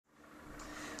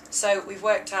So we've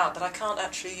worked out that I can't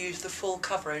actually use the full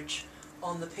coverage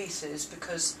on the pieces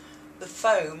because the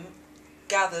foam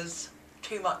gathers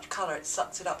too much colour, it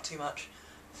sucks it up too much.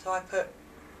 So I put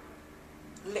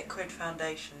liquid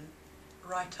foundation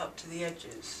right up to the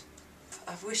edges.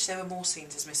 I wish there were more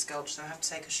scenes as Miss Gulch, though, I have to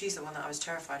say, because she's the one that I was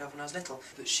terrified of when I was little.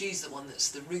 But she's the one that's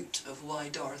the root of why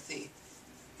Dorothy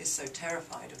is so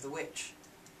terrified of the witch.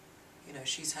 You know,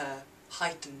 she's her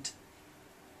heightened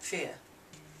fear.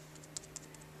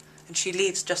 And she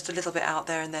leaves just a little bit out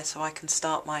there and there so I can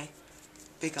start my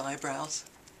big eyebrows.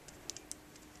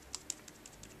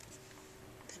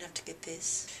 Then I have to get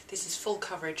this. This is full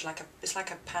coverage, it's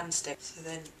like a pan stick. So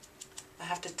then I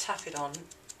have to tap it on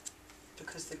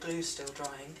because the glue's still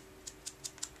drying.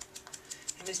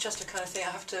 And it's just a kind of thing, I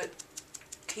have to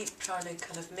keep trying to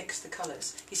kind of mix the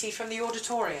colours. You see, from the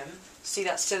auditorium, see,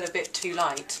 that's still a bit too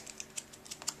light.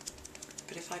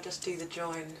 But if I just do the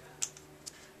join,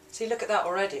 see, look at that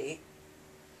already.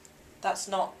 That's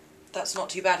not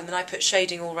too bad. And then I put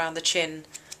shading all around the chin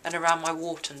and around my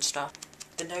wart and stuff.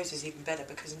 The nose is even better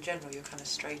because in general you're kind of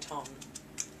straight on.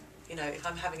 You know, if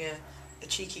I'm having a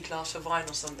cheeky glass of wine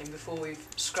or something before we've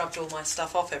scrubbed all my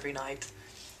stuff off every night,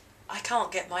 I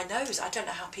can't get my nose. I don't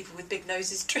know how people with big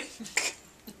noses drink.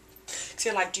 So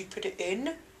you're like, do you put it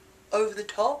in? Over the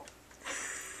top?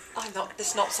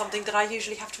 It's not something that I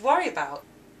usually have to worry about.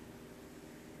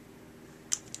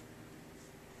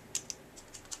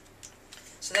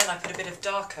 So then I put a bit of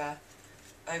darker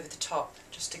over the top,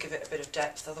 just to give it a bit of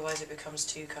depth, otherwise it becomes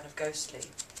too kind of ghostly.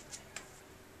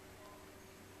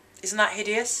 Isn't that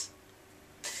hideous?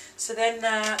 So then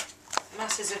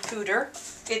masses of powder,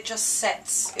 it just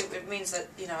sets. It means that,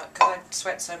 you know, because I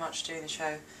sweat so much doing the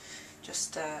show,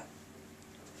 just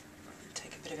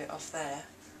take a bit of it off there.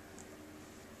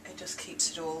 It just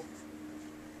keeps it all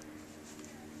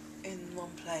in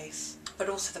one place. But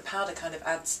also the powder kind of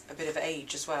adds a bit of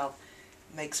age as well.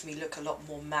 Makes me look a lot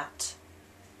more matte.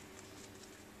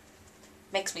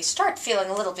 Makes me start feeling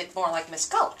a little bit more like Miss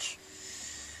Gulch.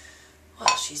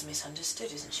 Well, she's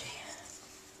misunderstood, isn't she?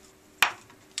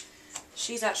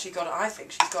 She's actually got, I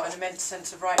think she's got an immense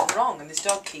sense of right and wrong, and this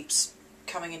dog keeps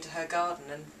coming into her garden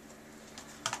and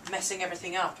messing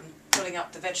everything up and pulling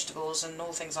up the vegetables and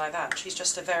all things like that. She's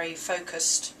just a very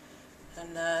focused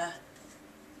and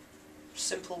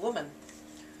simple woman.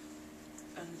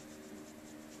 And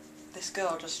this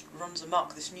girl just runs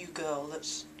amok, this new girl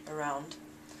that's around,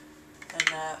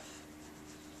 and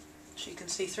she can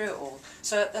see through it all.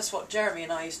 So that's what Jeremy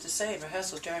and I used to say in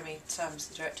rehearsals. Jeremy Sams,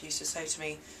 the director, used to say to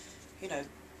me, you know,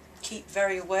 keep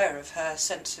very aware of her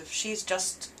sense of, she's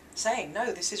just saying,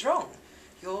 no, this is wrong.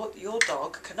 Your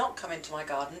dog cannot come into my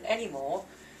garden anymore.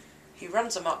 He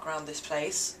runs amok around this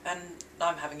place and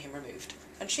I'm having him removed.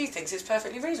 And she thinks it's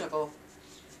perfectly reasonable.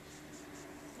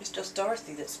 It's just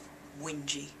Dorothy that's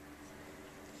whingy.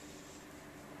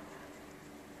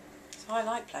 So I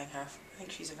like playing her. I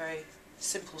think she's a very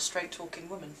simple, straight-talking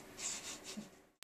woman.